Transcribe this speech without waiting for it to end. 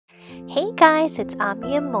Hey guys, it's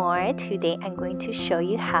Amour. Today I'm going to show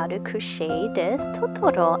you how to crochet this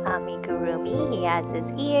Totoro Amigurumi. He has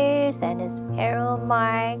his ears and his arrow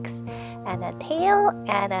marks and a tail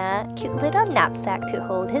and a cute little knapsack to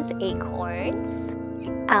hold his acorns.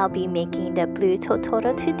 I'll be making the blue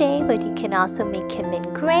Totoro today, but you can also make him in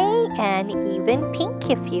gray and even pink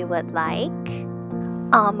if you would like.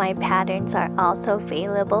 All my patterns are also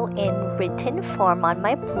available in written form on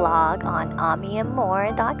my blog on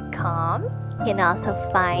amour.com. You can also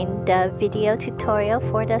find the video tutorial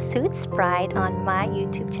for the SOOT SPRITE on my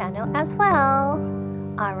YouTube channel as well.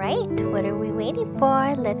 Alright, what are we waiting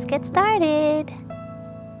for? Let's get started!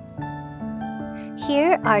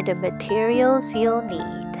 Here are the materials you'll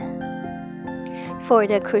need. For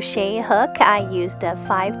the crochet hook, I used the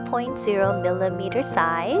 5.0mm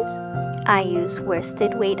size. I use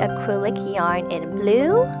worsted weight acrylic yarn in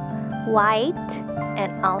blue, white,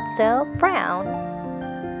 and also brown.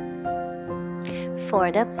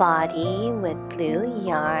 For the body with blue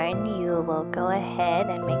yarn, you will go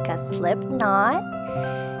ahead and make a slip knot.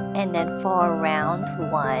 And then for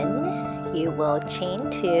round 1, you will chain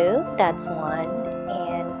 2, that's 1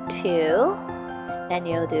 and 2. And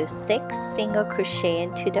you'll do 6 single crochet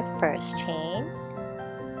into the first chain.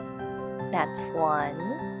 That's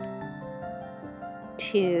 1,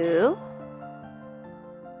 2,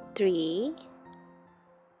 3,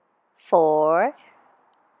 4,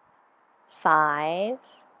 5,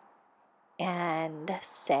 and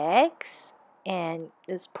 6. And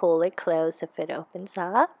just pull it close if it opens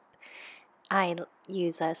up. I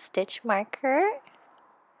use a stitch marker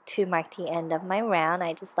to mark the end of my round.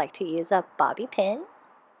 I just like to use a bobby pin.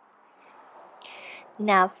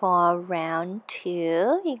 Now for round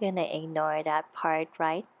 2, you're gonna ignore that part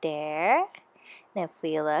right there. And if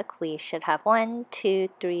we look, we should have 1, 2,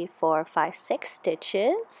 3, 4, 5, 6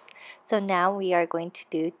 stitches. So now we are going to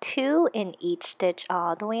do 2 in each stitch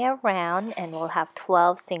all the way around, and we'll have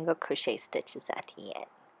 12 single crochet stitches at the end.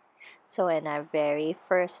 So in our very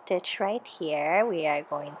first stitch right here, we are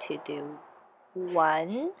going to do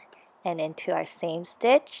 1, and into our same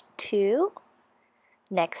stitch, 2.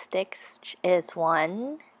 Next stitch is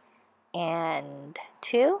 1 and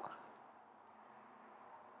 2.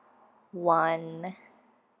 1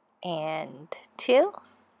 and 2,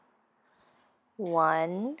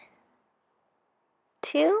 1,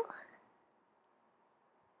 2,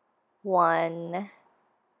 1,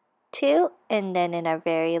 2, and then in our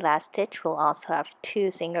very last stitch we'll also have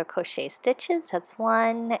 2 single crochet stitches. That's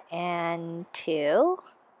 1 and 2.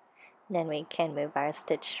 Then we can move our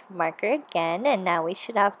stitch marker again, and now we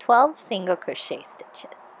should have 12 single crochet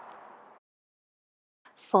stitches.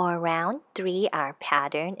 For round 3, our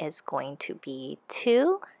pattern is going to be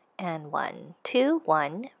 2 and 1, 2,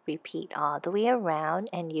 1. Repeat all the way around,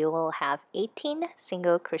 and you will have 18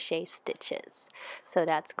 single crochet stitches. So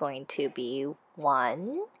that's going to be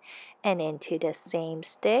 1, and into the same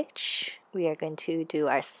stitch, we are going to do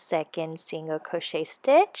our second single crochet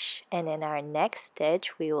stitch, and in our next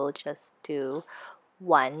stitch, we will just do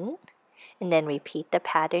 1, and then repeat the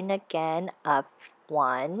pattern again of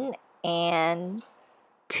 1 and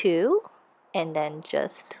 2, and then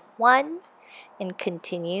just 1, and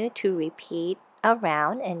continue to repeat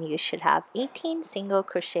around, and you should have 18 single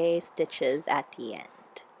crochet stitches at the end.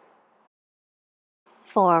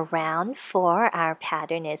 For round 4, our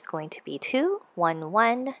pattern is going to be 2, 1,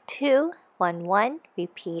 1, 2, 1, 1.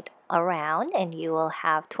 Repeat around, and you will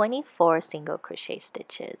have 24 single crochet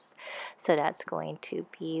stitches. So that's going to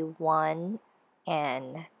be 1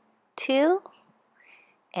 and 2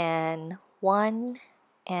 and 1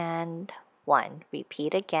 and 1.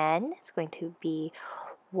 Repeat again. It's going to be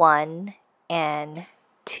 1 and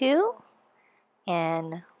 2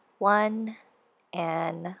 and 1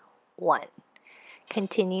 and 1.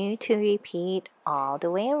 Continue to repeat all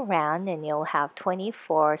the way around, and you'll have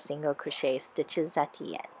 24 single crochet stitches at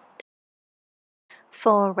the end.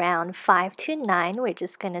 For round 5 to 9, we're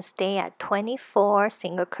just going to stay at 24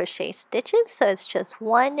 single crochet stitches, so it's just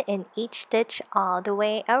 1 in each stitch all the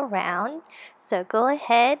way around. So go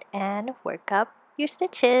ahead and work up your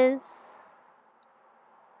stitches.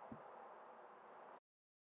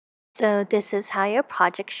 So this is how your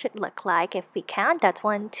project should look like. If we count, that's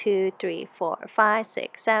 1, 2, 3, 4, 5,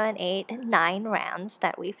 6, 7, 8, 9 rounds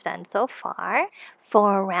that we've done so far.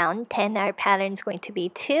 For round 10, our pattern is going to be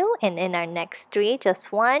 2, and in our next 3,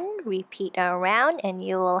 just 1. Repeat around, and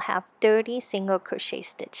you will have 30 single crochet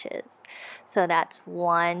stitches. So that's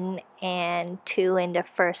 1 and 2 in the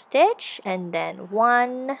first stitch, and then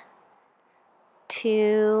 1,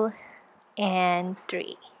 2, and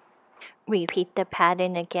 3. Repeat the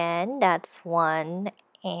pattern again. That's 1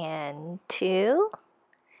 and 2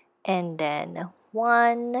 and then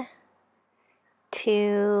 1,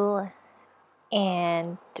 2,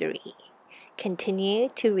 and 3. Continue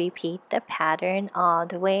to repeat the pattern all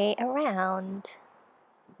the way around.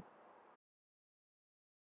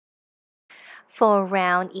 For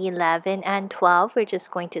round 11 and 12, we're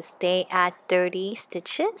just going to stay at 30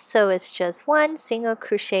 stitches. So it's just 1 single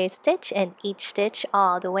crochet stitch in each stitch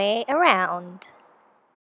all the way around.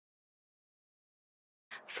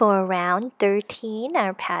 For round 13,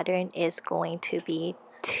 our pattern is going to be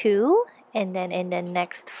 2, and then in the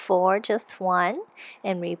next 4, just 1,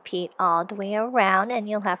 and repeat all the way around, and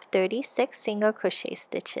you'll have 36 single crochet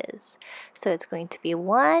stitches. So it's going to be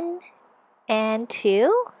 1 and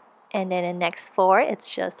 2, and then the next 4, it's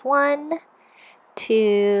just 1,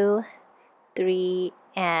 2, 3,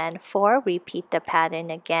 and 4. Repeat the pattern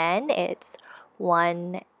again. It's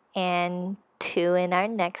 1 and 2 in our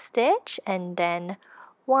next stitch, and then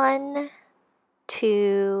 1,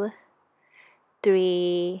 2,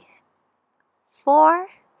 3, 4,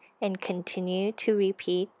 and continue to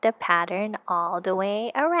repeat the pattern all the way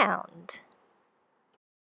around.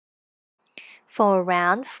 For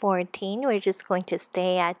round 14, we're just going to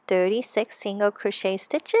stay at 36 single crochet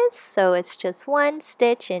stitches, so it's just 1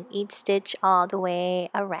 stitch in each stitch all the way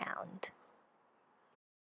around.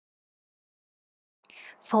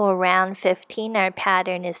 For round 15, our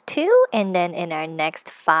pattern is 2, and then in our next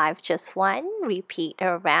 5, just 1. Repeat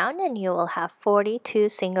around, and you will have 42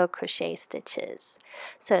 single crochet stitches.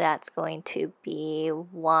 So that's going to be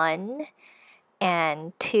 1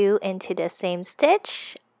 and 2 into the same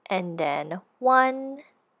stitch, and then 1,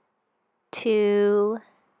 2,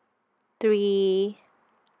 3,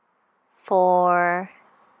 4,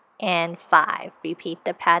 and 5. Repeat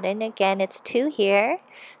the pattern again. It's 2 here,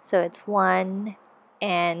 so it's 1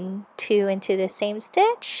 and 2 into the same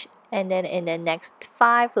stitch, and then in the next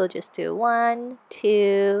 5 we'll just do 1,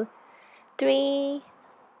 2, 3,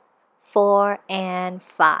 4, and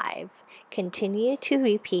 5. Continue to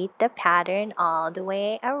repeat the pattern all the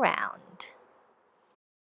way around.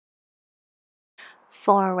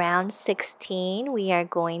 For round 16, we are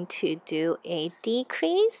going to do a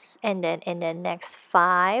decrease, and then in the next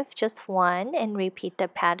 5, just 1, and repeat the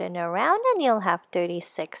pattern around, and you'll have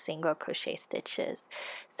 36 single crochet stitches.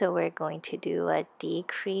 So we're going to do a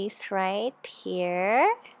decrease right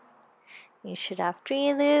here. You should have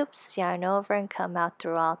 3 loops, yarn over and come out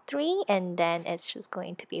through all 3, and then it's just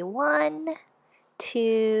going to be 1,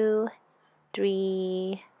 2,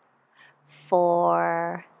 3,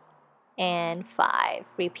 4, and 5.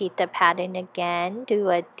 Repeat the pattern again. Do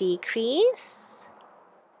a decrease,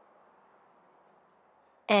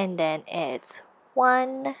 and then it's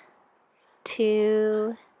 1,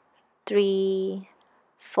 2, 3,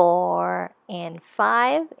 4, and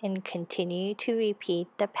 5, and continue to repeat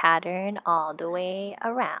the pattern all the way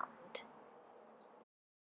around.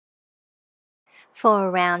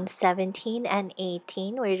 For round 17 and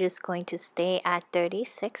 18, we're just going to stay at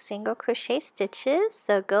 36 single crochet stitches.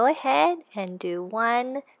 So go ahead and do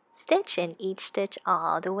 1 stitch in each stitch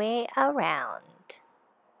all the way around.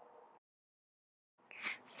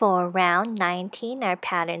 For round 19, our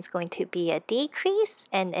pattern is going to be a decrease,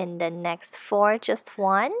 and in the next 4, just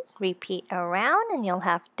 1. Repeat around, and you'll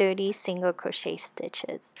have 30 single crochet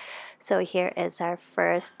stitches. So here is our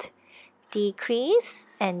first decrease,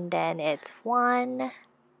 and then it's 1,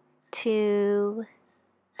 2,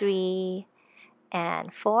 3,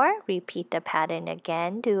 and 4. Repeat the pattern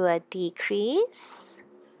again. Do a decrease,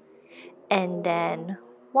 and then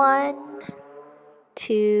 1,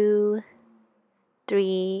 2,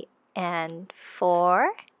 3, and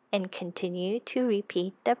 4, and continue to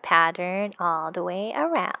repeat the pattern all the way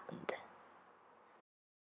around.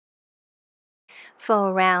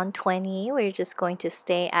 For round 20, we're just going to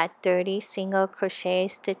stay at 30 single crochet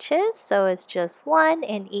stitches, so it's just 1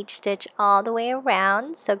 in each stitch all the way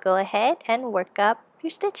around. So go ahead and work up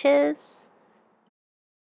your stitches.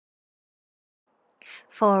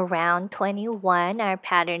 For round 21, our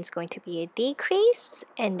pattern is going to be a decrease,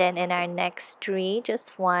 and then in our next 3,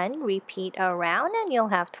 just 1, repeat around, and you'll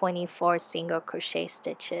have 24 single crochet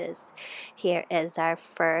stitches. Here is our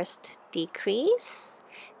first decrease,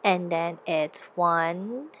 and then it's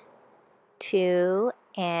 1, 2,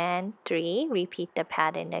 and 3. Repeat the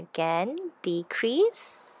pattern again.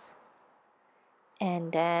 Decrease,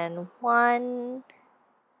 and then 1,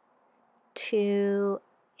 2,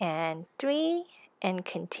 and 3, and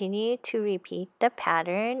continue to repeat the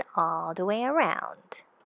pattern all the way around.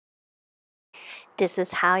 This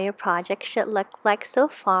is how your project should look like so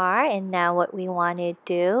far, and now what we want to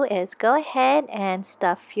do is go ahead and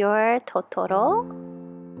stuff your Totoro.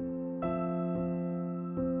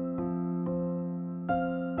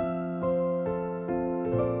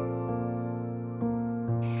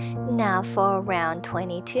 Now for round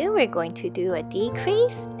 22, we're going to do a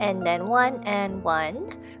decrease and then 1 and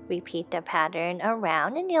 1. Repeat the pattern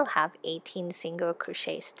around and you'll have 18 single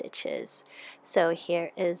crochet stitches. So here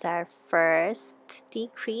is our first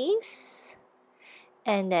decrease,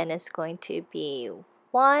 and then it's going to be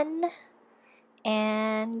 1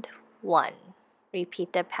 and 1.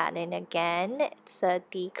 Repeat the pattern again. It's a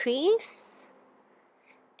decrease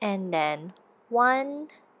and then 1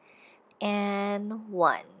 and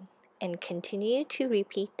 1, and continue to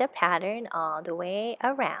repeat the pattern all the way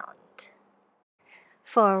around.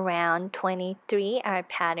 For round 23, our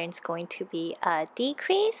pattern is going to be a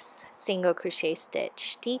decrease, single crochet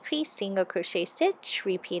stitch, decrease, single crochet stitch,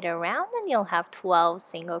 repeat around, and you'll have 12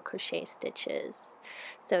 single crochet stitches.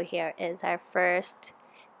 So here is our first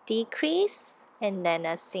decrease, and then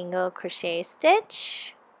a single crochet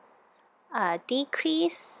stitch, a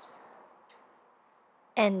decrease,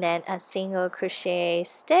 and then a single crochet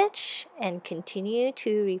stitch, and continue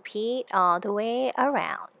to repeat all the way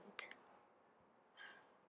around.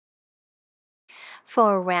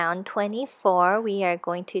 For round 24, we are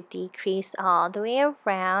going to decrease all the way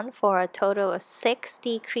around for a total of 6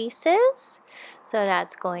 decreases. So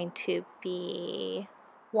that's going to be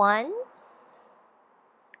 1,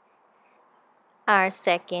 our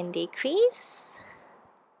second decrease,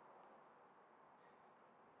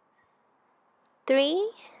 3,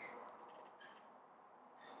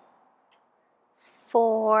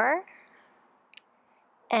 4,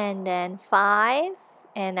 and then 5,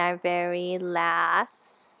 and our very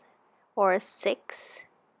last or 6th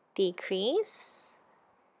decrease.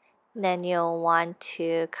 Then you'll want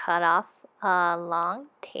to cut off a long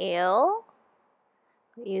tail.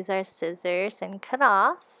 Use our scissors and cut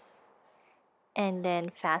off, and then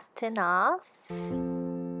fasten off, and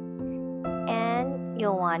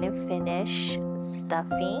you'll want to finish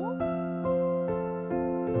stuffing.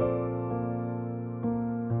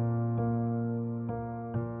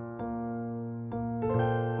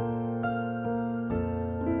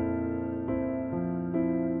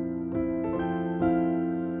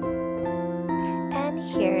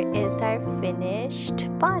 Here is our finished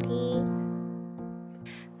body.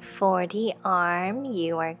 For the arm,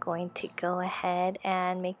 you are going to go ahead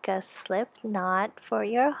and make a slip knot for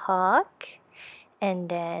your hook, and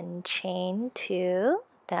then chain 2.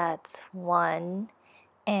 That's 1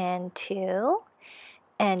 and 2,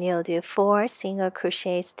 and you'll do 4 single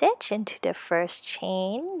crochet stitch into the first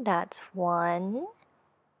chain. That's 1,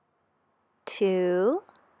 2,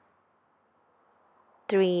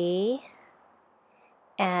 3,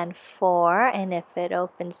 and 4, and if it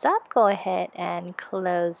opens up, go ahead and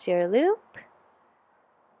close your loop.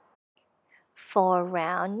 For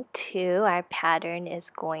round 2, our pattern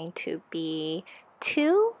is going to be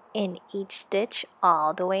 2 in each stitch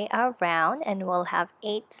all the way around, and we'll have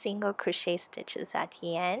 8 single crochet stitches at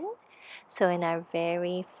the end. So in our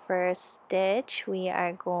very first stitch, we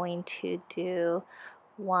are going to do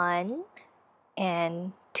 1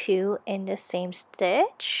 and 2 in the same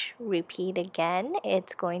stitch. Repeat again.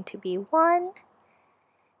 It's going to be 1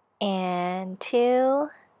 and 2.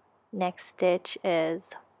 Next stitch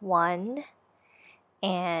is 1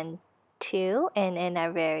 and 2, and in our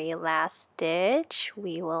very last stitch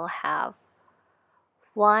we will have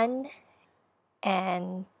 1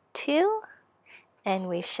 and 2, and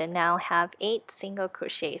we should now have 8 single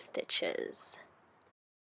crochet stitches.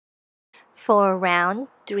 For round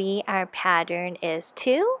 3, our pattern is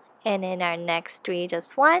 2, and in our next 3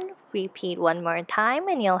 just 1. Repeat one more time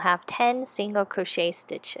and you'll have 10 single crochet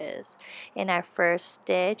stitches. In our first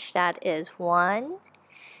stitch, that is 1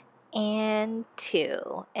 and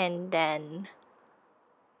 2, and then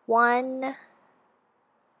 1,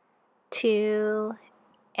 2,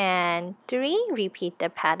 and 3. Repeat the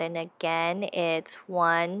pattern again. It's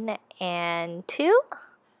 1 and 2,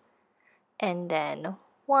 and then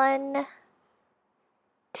 1,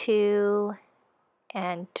 2,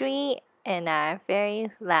 and 3 in our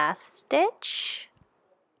very last stitch.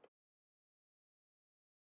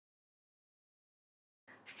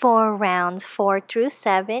 For rounds 4 through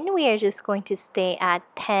 7, we are just going to stay at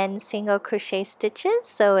 10 single crochet stitches,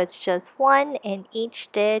 so it's just 1 in each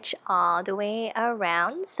stitch all the way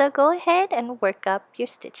around. So go ahead and work up your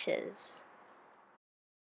stitches.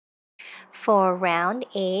 For round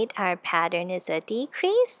 8, our pattern is a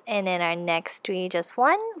decrease, and in our next 3 just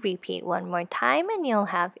 1. Repeat one more time and you'll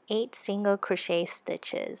have 8 single crochet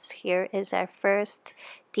stitches. Here is our first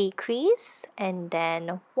decrease, and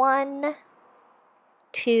then 1,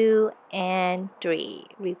 2, and 3.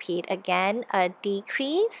 Repeat again, a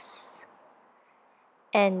decrease,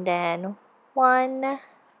 and then 1,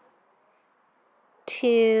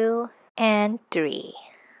 2, and 3.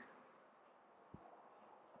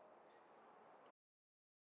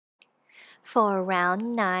 For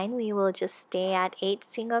round 9, we will just stay at 8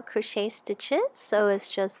 single crochet stitches, so it's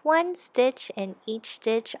just 1 stitch in each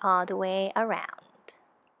stitch all the way around.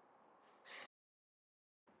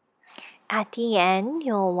 At the end,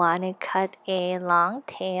 you'll want to cut a long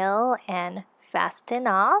tail and fasten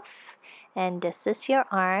off, and this is your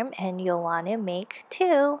arm, and you'll want to make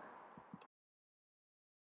 2.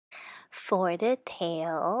 For the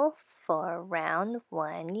tail, for round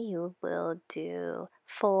 1, you will do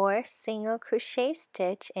 4 single crochet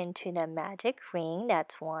stitch into the magic ring.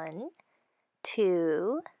 That's 1,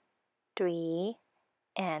 2, 3,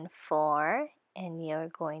 and 4. And you're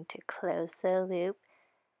going to close the loop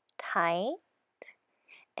tight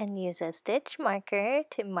and use a stitch marker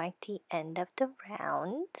to mark the end of the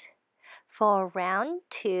round. For round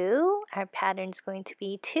 2, our pattern is going to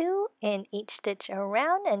be 2 in each stitch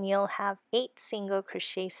around, and you'll have 8 single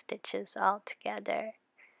crochet stitches all together.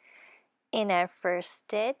 In our first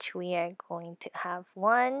stitch, we are going to have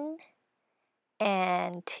 1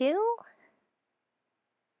 and 2,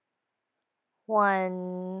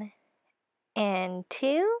 1 and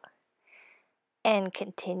 2, and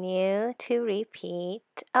continue to repeat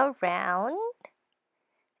around.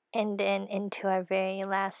 And then into our very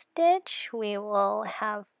last stitch, we will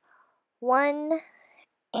have 1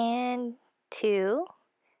 and 2,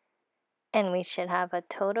 and we should have a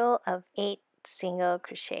total of 8 single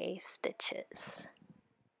crochet stitches.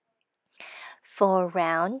 For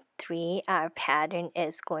round 3, our pattern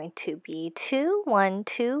is going to be 2, 1,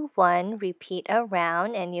 2, 1, repeat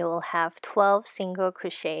around, and you will have 12 single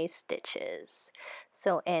crochet stitches.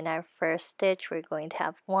 So in our first stitch, we're going to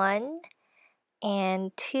have 1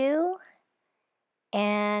 and 2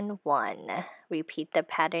 and 1. Repeat the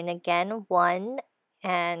pattern again, 1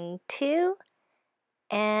 and 2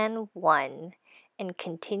 and 1, and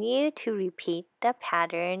continue to repeat the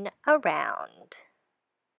pattern around.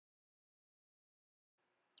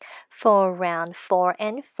 For round 4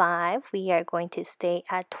 and 5, we are going to stay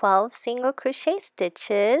at 12 single crochet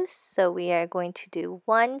stitches, so we are going to do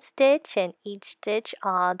 1 stitch in each stitch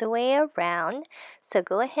all the way around. So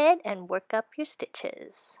go ahead and work up your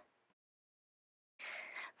stitches.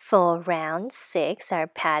 For round 6, our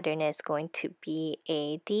pattern is going to be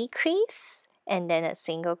a decrease and then a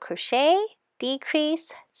single crochet,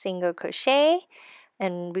 decrease, single crochet,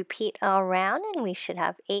 and repeat all around, and we should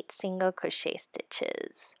have 8 single crochet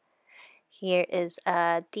stitches. Here is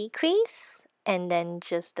a decrease and then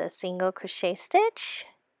just a single crochet stitch,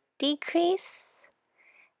 decrease,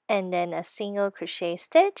 and then a single crochet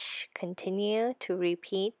stitch. Continue to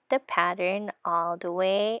repeat the pattern all the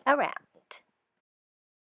way around.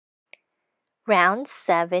 Round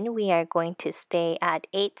 7, we are going to stay at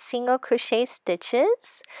 8 single crochet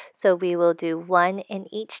stitches, so we will do 1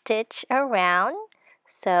 in each stitch around.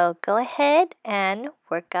 So go ahead and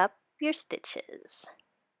work up your stitches.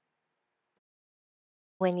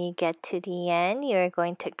 When you get to the end, you're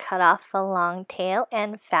going to cut off a long tail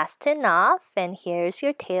and fasten off, and here's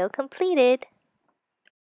your tail completed.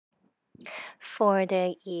 For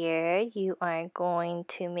the ear, you are going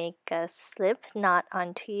to make a slip knot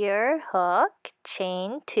onto your hook,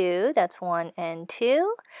 chain 2, that's 1 and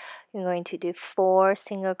 2. You're going to do 4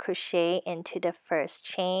 single crochet into the first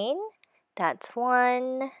chain, that's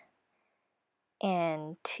 1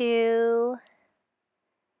 and 2,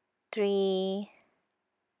 3,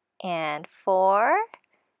 and 4.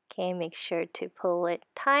 Okay, make sure to pull it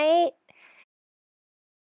tight.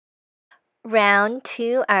 Round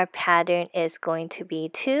 2, our pattern is going to be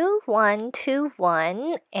 2, 1, 2,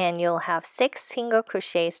 1, and you'll have 6 single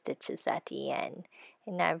crochet stitches at the end.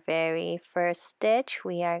 In our very first stitch,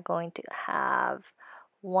 we are going to have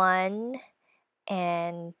 1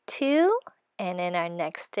 and 2, and in our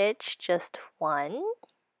next stitch, just 1.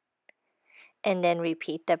 And then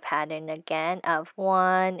repeat the pattern again of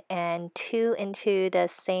 1 and 2 into the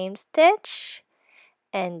same stitch,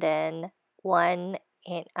 and then 1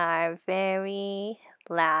 in our very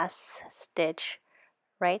last stitch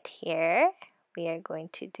right here. We are going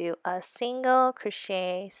to do a single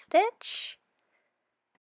crochet stitch.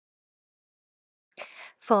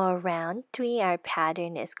 For round 3, our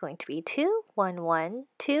pattern is going to be 2, 1, 1,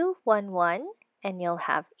 2, 1, 1, and you'll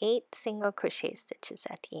have 8 single crochet stitches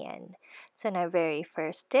at the end. So in our very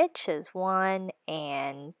first stitch is 1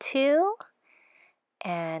 and 2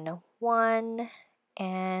 and 1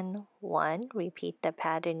 and 1. Repeat the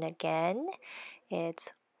pattern again. It's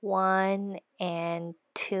 1 and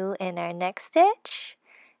 2 in our next stitch,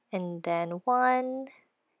 and then 1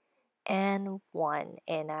 and 1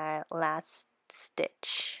 in our last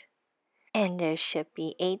stitch. And there should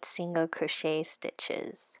be 8 single crochet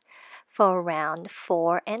stitches. For round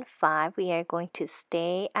 4 and 5, we are going to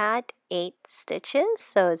stay at 8 stitches,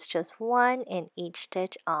 so it's just 1 in each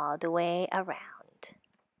stitch all the way around.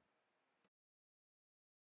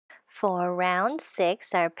 For round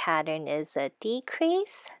 6, our pattern is a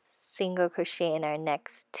decrease, single crochet in our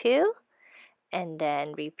next 2, and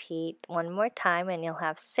then repeat one more time and you'll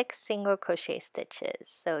have 6 single crochet stitches.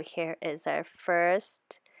 So here is our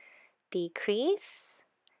first decrease,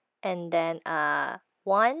 and then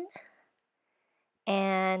 1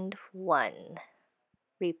 and 1.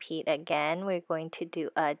 Repeat again. We're going to do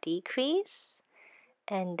a decrease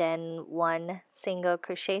and then 1 single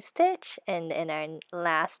crochet stitch, and in our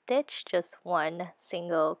last stitch just 1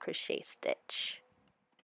 single crochet stitch.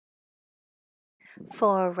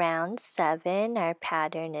 For round 7, our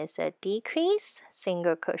pattern is a decrease,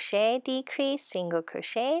 single crochet, decrease, single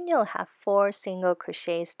crochet, and you'll have 4 single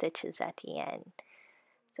crochet stitches at the end.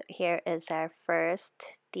 So here is our first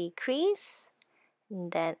decrease,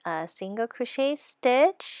 and then a single crochet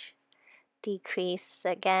stitch, decrease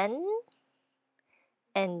again,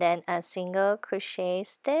 and then a single crochet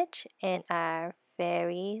stitch in our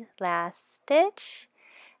very last stitch.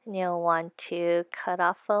 And you'll want to cut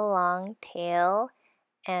off a long tail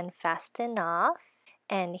and fasten off.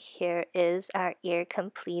 And here is our ear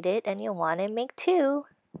completed, and you want to make 2.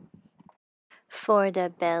 For the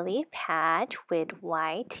belly patch with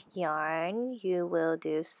white yarn, you will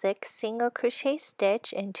do 6 single crochet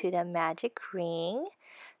stitch into the magic ring.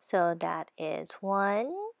 So that is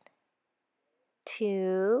 1,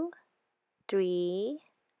 2, 3,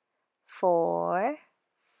 4,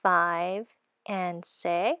 5, and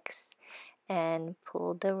 6, and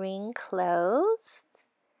pull the ring closed.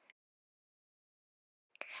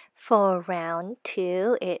 For round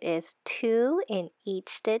 2, it is 2 in each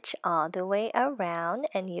stitch all the way around,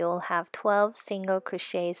 and you'll have 12 single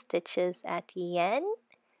crochet stitches at the end.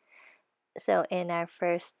 So in our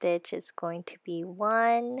first stitch, it's going to be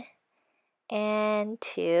 1 and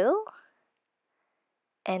 2,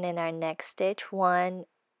 and in our next stitch 1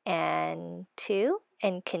 and 2,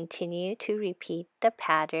 and continue to repeat the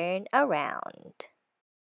pattern around.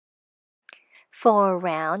 For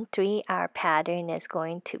round 3, our pattern is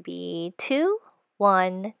going to be 2,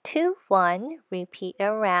 1, 2, 1, repeat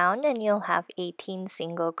around, and you'll have 18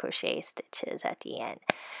 single crochet stitches at the end.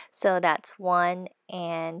 So that's 1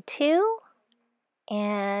 and 2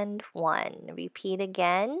 and 1. Repeat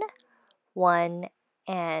again, 1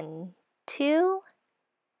 and 2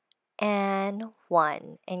 and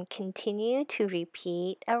 1, and continue to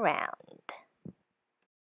repeat around.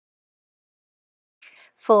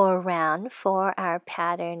 For round 4, our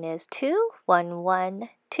pattern is 2, 1, 1,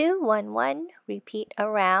 2, 1, 1, repeat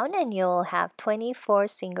around, and you'll have 24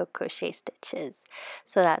 single crochet stitches.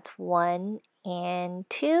 So that's 1 and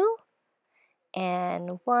 2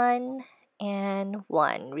 and 1 and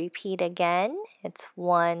 1. Repeat again, it's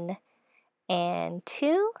 1 and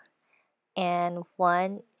 2 and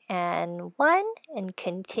 1 and 1, and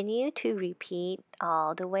continue to repeat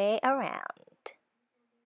all the way around.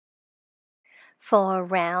 For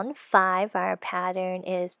round 5, our pattern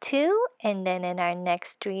is 2, and then in our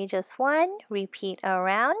next 3 just 1, repeat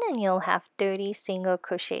around, and you'll have 30 single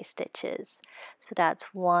crochet stitches. So that's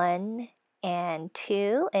 1 and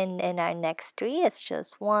 2, and in our next 3 it's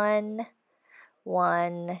just 1,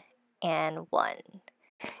 1, and 1.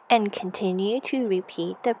 And continue to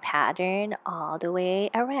repeat the pattern all the way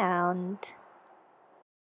around.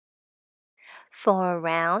 For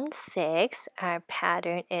round 6, our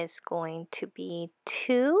pattern is going to be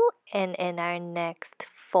 2, and in our next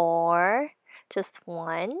 4, just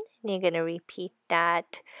 1. You're going to repeat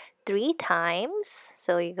that 3 times,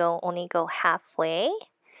 so you only go halfway.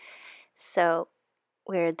 So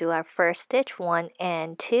we'll do our first stitch, 1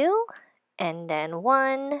 and 2, and then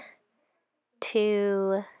 1,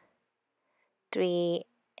 2, 3,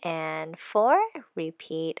 and 4.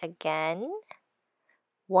 Repeat again,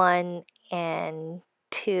 1 and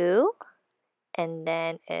 2, and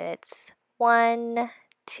then it's 1,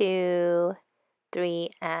 2, 3,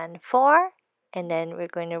 and 4, and then we're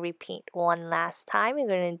going to repeat one last time. We're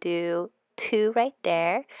going to do 2 right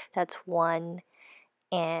there. That's 1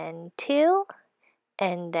 and 2,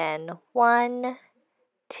 and then 1,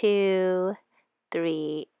 2,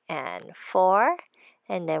 3, and 4,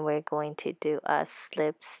 and then we're going to do a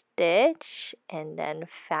slip stitch and then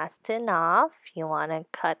fasten off. You want to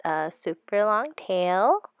cut a super long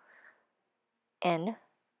tail and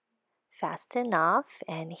fasten off,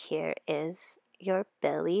 and here is your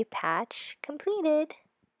belly patch completed.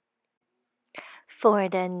 For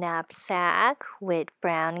the knapsack with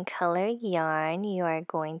brown color yarn, you are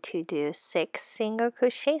going to do 6 single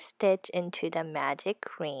crochet stitch into the magic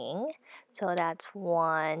ring. So that's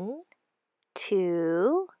 1,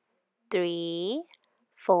 2, 3,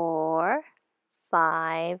 4,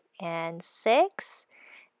 5, and 6.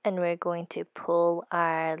 And we're going to pull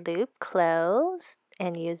our loop closed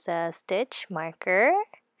and use a stitch marker.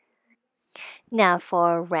 Now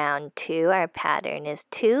for round 2, our pattern is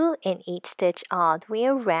 2 in each stitch all the way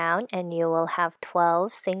around, and you will have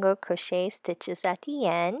 12 single crochet stitches at the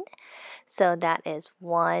end. So that is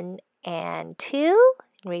 1 and 2.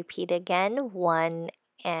 Repeat again, 1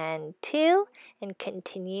 and 2, and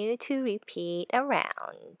continue to repeat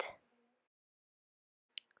around.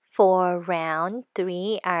 For round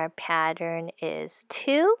 3, our pattern is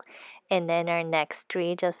 2, and then our next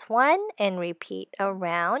 3 just 1, and repeat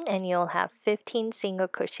around, and you'll have 15 single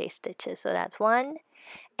crochet stitches. So that's 1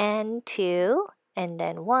 and 2, and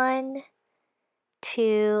then 1,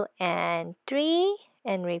 2, and 3,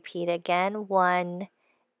 and repeat again, 1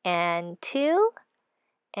 and 2,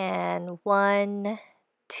 and 1,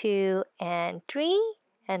 2, and 3,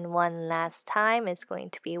 and one last time is going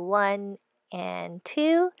to be 1 and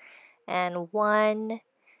 2, and 1,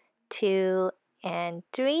 2, and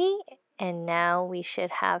 3, and now we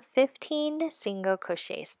should have 15 single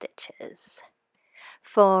crochet stitches.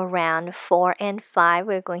 For round 4 and 5,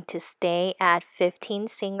 we're going to stay at 15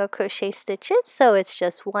 single crochet stitches, so it's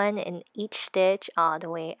just 1 in each stitch all the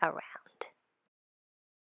way around.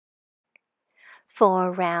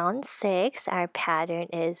 For round 6, our pattern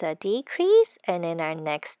is a decrease, and in our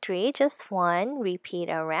next 3, just 1, repeat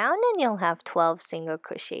around, and you'll have 12 single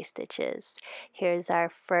crochet stitches. Here's our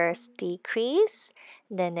first decrease,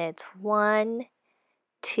 then it's 1,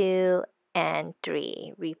 2, and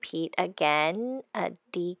 3. Repeat again, a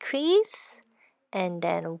decrease, and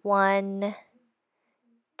then 1,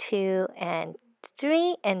 2, and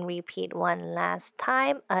 3, and repeat one last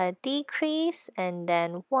time, a decrease, and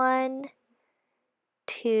then 1,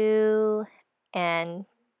 2, and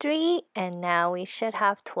 3, and now we should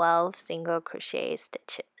have 12 single crochet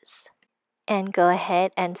stitches. And go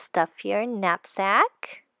ahead and stuff your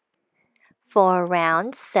knapsack. For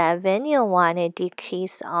round 7, you'll want to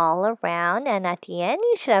decrease all around, and at the end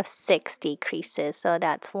you should have 6 decreases. So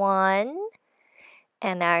that's 1,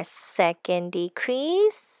 and our second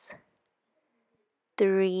decrease,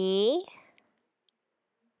 3,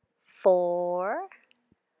 4,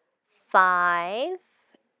 5,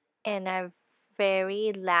 and our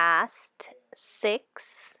very last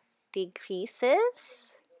 6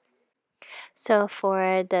 decreases. So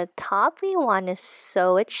for the top, we want to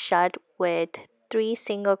sew it shut with 3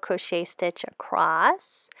 single crochet stitch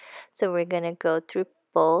across. So we're going to go through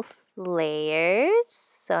both layers.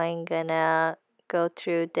 So I'm going to go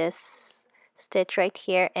through this stitch right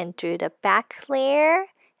here and through the back layer,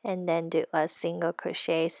 and then do a single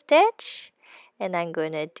crochet stitch. And I'm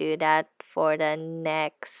going to do that for the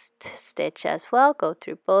next stitch as well. Go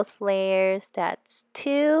through both layers, that's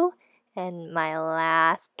 2. And my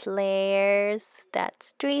last layers,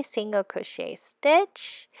 that's 3 single crochet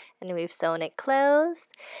stitch, and we've sewn it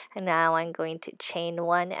closed. And now I'm going to chain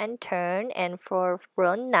 1 and turn, and for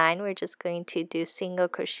row 9 we're just going to do single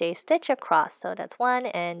crochet stitch across. So that's 1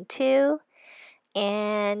 and 2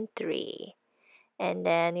 and 3, and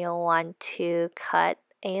then you'll want to cut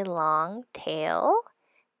a long tail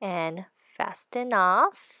and fasten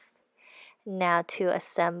off. Now to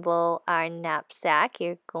assemble our knapsack,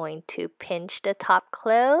 you're going to pinch the top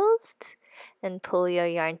closed and pull your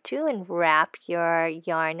yarn through and wrap your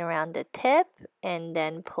yarn around the tip and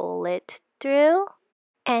then pull it through.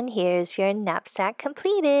 And here's your knapsack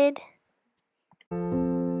completed.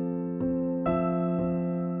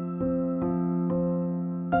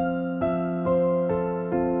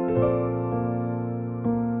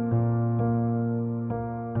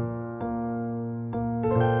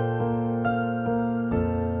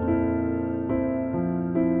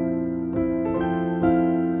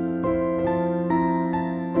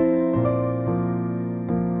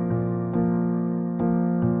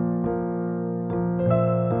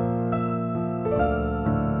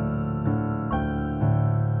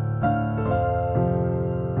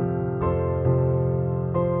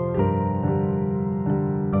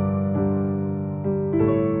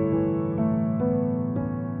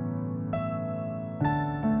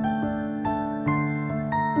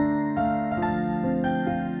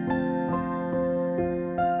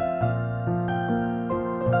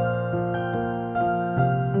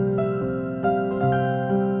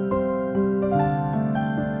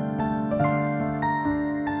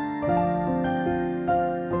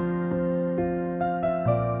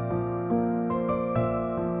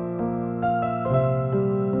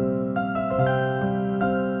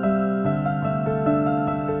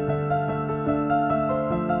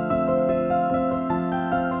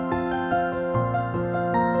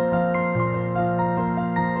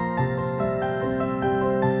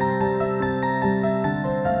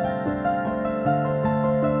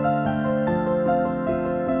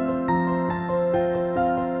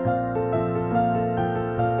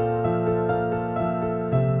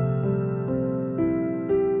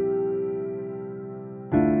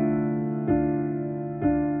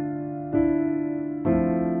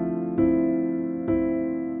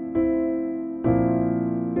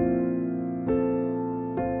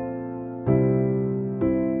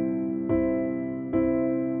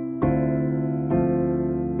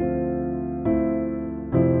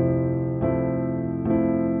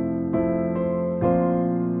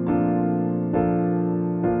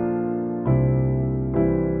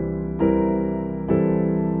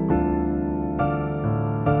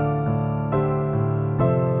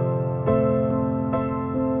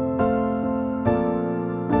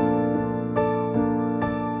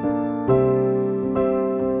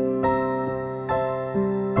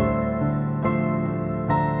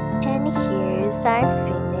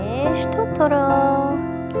 finished Totoro.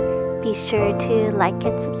 Be sure to like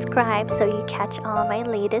and subscribe so you catch all my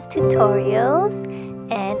latest tutorials.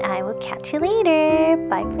 And I will catch you later.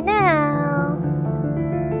 Bye for now.